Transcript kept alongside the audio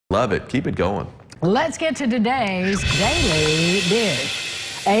Love it. Keep it going. Let's get to today's Daily Dish.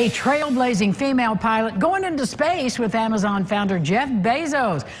 A trailblazing female pilot going into space with Amazon founder Jeff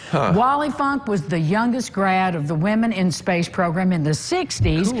Bezos. Wally Funk was the youngest grad of the Women in Space program in the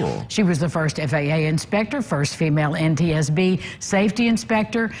 60s. Cool. She was the first FAA inspector, first female NTSB safety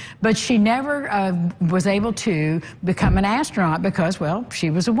inspector, but she never was able to become an astronaut because, well,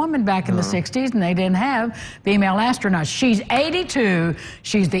 she was a woman back in the 60s and they didn't have female astronauts. She's 82.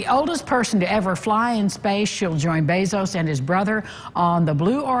 She's the oldest person to ever fly in space. She'll join Bezos and his brother on the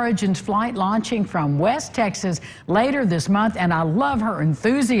Blue Origin's flight launching from West Texas later this month, and I love her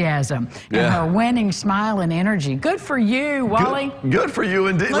enthusiasm and her winning smile and energy. Good for you, Wally. Good for you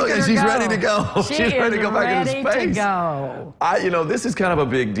indeed. Look, she's ready to go. She's ready to go back into space. This is kind of a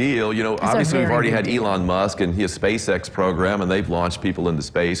big deal. You know, obviously we've already had Elon Musk and his SpaceX program, and they've launched people into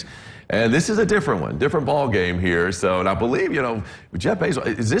space. And this is a different one, different ball game here. So, and I believe, you know, Jeff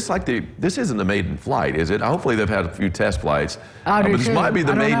Bezos, is this like this isn't the maiden flight, is it? Hopefully they've had a few test flights. But this might be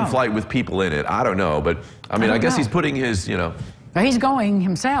the maiden flight with people in it. I don't know. But, I mean, I guess he's putting his, you know. He's going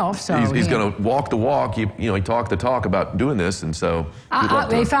himself, so he's going to walk the walk. He talked the talk about doing this, and so.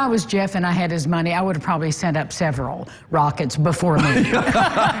 If I was Jeff and I had his money, I would have probably sent up several rockets before me.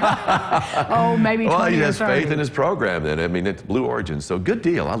 Oh, maybe 20 Well, he or has 30. faith in his program. Then I mean, it's Blue Origin, so good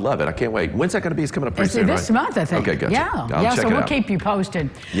deal. I love it. I can't wait. When's that going to be? It's coming up pretty soon, this month, I think. Okay, gotcha. Yeah, so we'll keep you posted.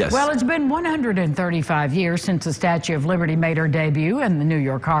 Yes. Well, it's been 135 years since the Statue of Liberty made her debut in the New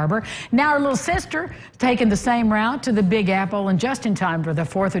York Harbor. Now her little sister taking the same route to the Big Apple, and just in time for the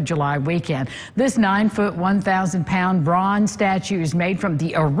 4th of July weekend. This 9-foot, 1,000-pound bronze statue is made from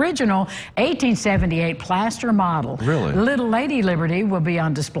the original 1878 plaster model. Really? Little Lady Liberty will be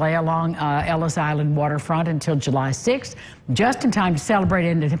on display along Ellis Island waterfront until July 6th, just in time to celebrate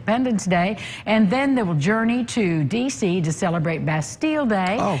Independence Day. And then they will journey to D.C. to celebrate Bastille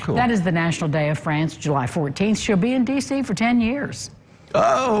Day. Oh, cool. That is the National Day of France, July 14th. She'll be in D.C. for 10 years.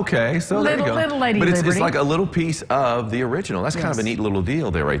 Oh, okay. So there you go. Little Lady But Liberty. it's like a little piece of the original. That's kind of a neat little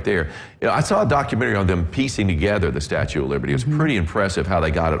deal there, right there. You know, I saw a documentary on them piecing together the Statue of Liberty. It was pretty impressive how they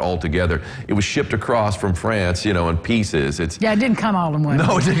got it all together. It was shipped across from France, you know, in pieces. It didn't come all in one.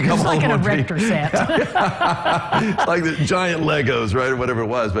 No, it didn't come all in one. It's like an erector set. It's like the giant Legos, right, or whatever it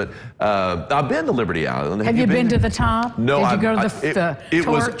was. But I've been to Liberty Island. Have you been to the top? No, Did you go to the it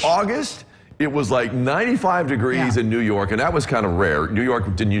was torch? August. It was like 95 degrees in New York, and that was kind of rare. New York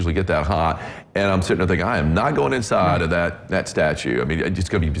didn't usually get that hot. And I'm sitting there thinking, I am not going inside of that statue. I mean, it's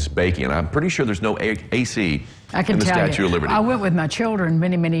going to be just baking. And I'm pretty sure there's no AC in the Statue of Liberty. I went with my children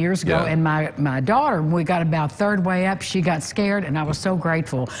many, many years ago, and my daughter, when we got about third way up, she got scared, and I was so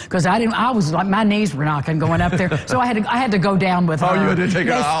grateful because I was like, my knees were knocking going up there, so I had to go down with her. Oh, you had to take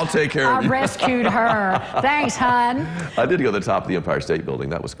her. I'll take care of you. I rescued her. Thanks, hon. I did go to the top of the Empire State Building.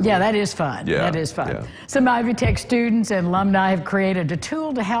 That was cool. Yeah, that is fun. Yeah, that is fun. Yeah. Some Ivy Tech students and alumni have created a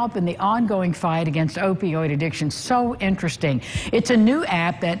tool to help in the ongoing fight against opioid addiction. So interesting. It's a new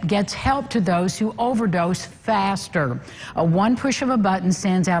app that gets help to those who overdose faster. One push of a button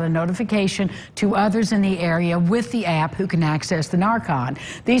sends out a notification to others in the area with the app who can access the Narcan.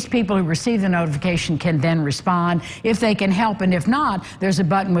 These people who receive the notification can then respond if they can help, and if not, there's a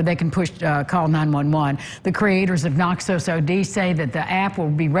button where they can push call 911. The creators of Noxos OD say that the app will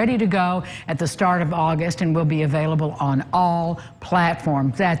be ready to go at the start of August and will be available on all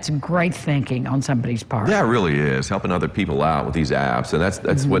platforms. That's great thinking on somebody's part. Yeah, it really is, helping other people out with these apps, and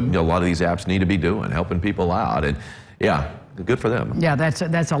that's what a lot of these apps need to be doing, helping people out. And yeah, good for them. Yeah, that's a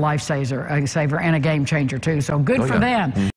lifesaver and a game changer too. So good for them.